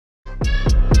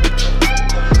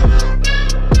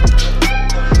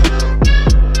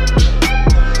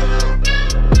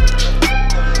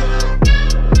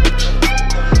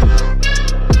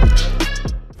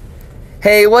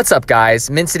Hey, what's up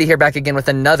guys? Mint City here, back again with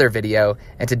another video,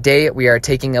 and today we are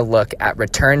taking a look at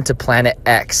Return to Planet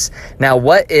X. Now,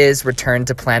 what is Return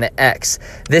to Planet X?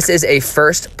 This is a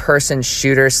first-person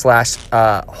shooter slash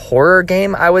horror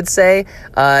game, I would say.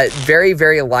 Very,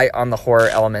 very light on the horror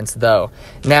elements, though.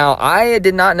 Now, I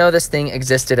did not know this thing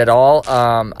existed at all.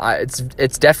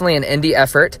 It's definitely an indie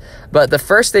effort, but the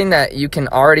first thing that you can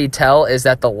already tell is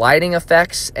that the lighting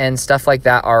effects and stuff like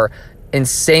that are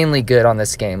insanely good on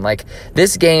this game. Like,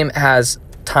 this game has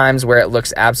times where it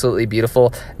looks absolutely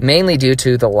beautiful, mainly due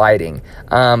to the lighting,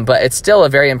 but it's still a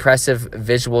very impressive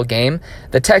visual game.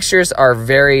 The textures are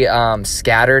very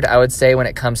scattered, I would say, when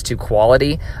it comes to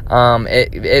quality.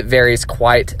 It varies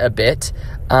quite a bit,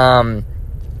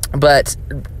 but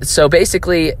so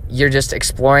basically you're just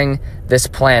exploring this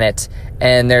planet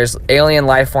and there's alien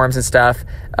life forms and stuff.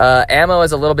 Ammo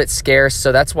is a little bit scarce,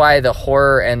 so that's why the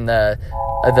horror and the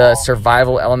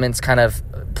survival elements kind of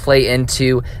play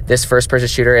into this first-person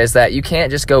shooter, is that you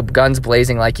can't just go guns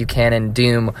blazing like you can in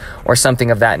Doom or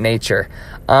something of that nature.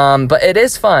 But it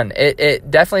is fun.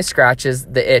 It definitely scratches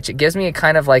the itch. It gives me a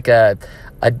kind of like a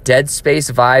Dead Space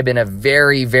vibe in a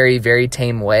very, very, very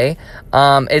tame way.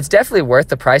 It's definitely worth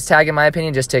the price tag, in my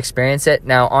opinion, just to experience it.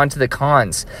 Now, on to the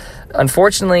cons.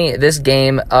 Unfortunately, this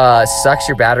game sucks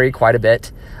your battery quite a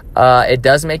bit. It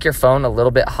does make your phone a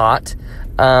little bit hot.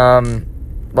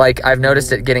 Like, I've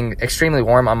noticed it getting extremely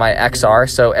warm on my XR.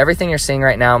 So everything you're seeing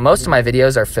right now, most of my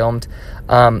videos are filmed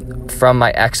from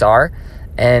my XR.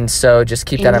 And so just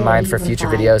keep that in mind for future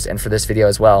videos and for this video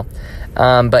as well.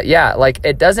 But yeah, like,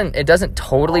 it doesn't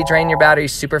totally drain your battery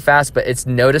super fast, but it's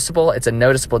noticeable. It's a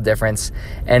noticeable difference.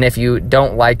 And if you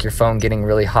don't like your phone getting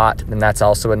really hot, then that's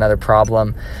also another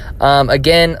problem.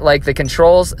 Again, like, the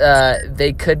controls,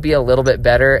 they could be a little bit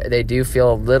better. They do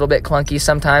feel a little bit clunky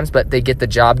sometimes, but they get the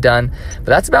job done. But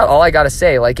that's about all I gotta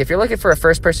say. Like, if you're looking for a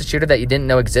first-person shooter that you didn't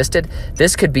know existed,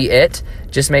 this could be it.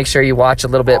 Just make sure you watch a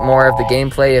little bit more of the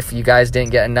gameplay if you guys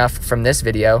didn't get enough from this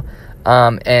video,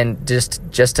 and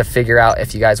just to figure out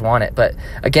if you guys want it. But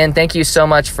again, thank you so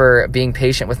much for being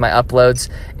patient with my uploads.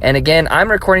 And again,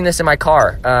 I'm recording this in my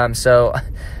car, so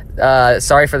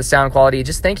sorry for the sound quality.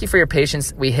 Just thank you for your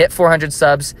patience. We hit 400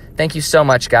 subs. Thank you so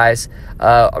much, guys.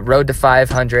 Road to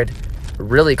 500,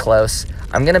 really close.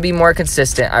 I'm gonna be more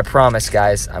consistent, I promise,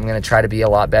 guys. I'm gonna try to be a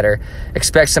lot better.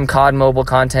 Expect some COD mobile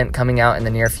content coming out in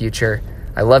the near future.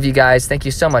 I love you guys. Thank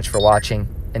you so much for watching,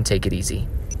 and take it easy.